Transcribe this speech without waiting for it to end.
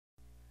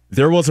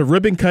There was a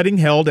ribbon cutting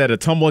held at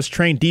Ottumwa's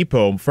train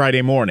depot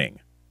Friday morning.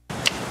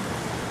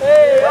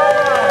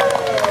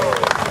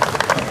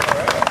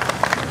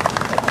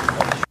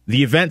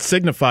 The event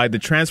signified the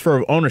transfer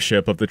of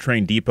ownership of the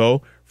train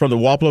depot from the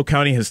Wapello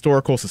County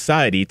Historical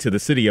Society to the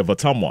city of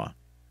Ottumwa.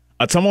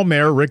 Ottumwa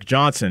Mayor Rick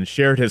Johnson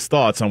shared his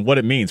thoughts on what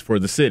it means for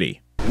the city.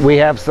 We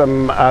have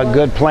some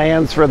good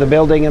plans for the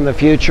building in the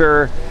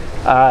future.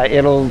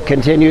 It'll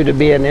continue to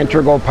be an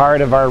integral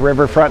part of our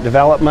riverfront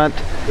development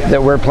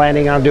that we're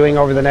planning on doing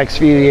over the next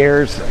few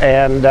years,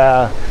 and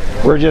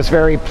we're just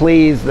very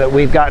pleased that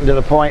we've gotten to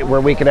the point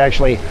where we could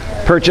actually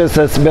purchase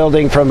this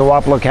building from the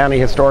Wapello County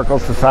Historical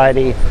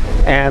Society,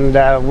 and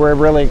we're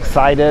really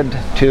excited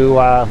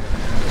to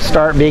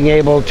start being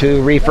able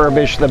to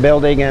refurbish the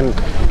building and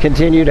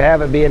continue to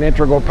have it be an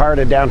integral part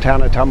of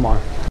downtown Ottumwa.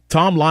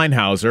 Tom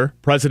Linehauser,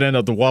 president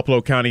of the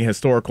Wapello County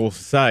Historical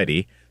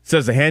Society,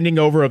 says the handing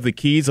over of the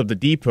keys of the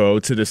depot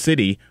to the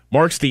city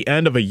marks the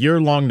end of a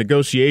year-long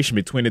negotiation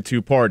between the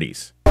two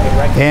parties.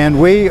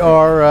 And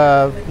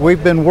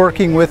we've been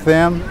working with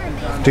them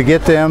to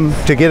get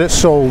it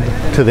sold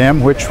to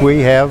them, which we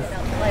have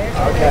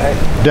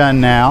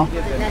done now.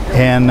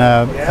 And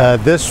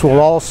this will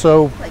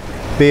also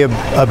be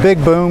a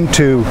big boom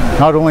to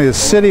not only the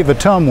city of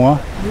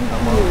Ottumwa,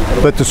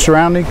 but the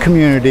surrounding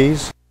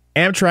communities.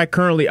 Amtrak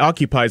currently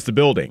occupies the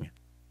building.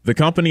 The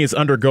company is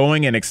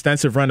undergoing an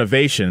extensive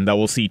renovation that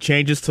will see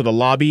changes to the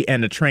lobby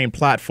and the train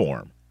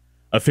platform.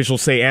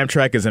 Officials say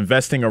Amtrak is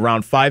investing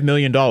around $5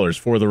 million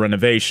for the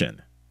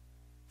renovation.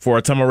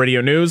 For Ottumwa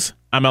Radio News,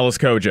 I'm Ellis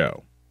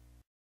Kojo.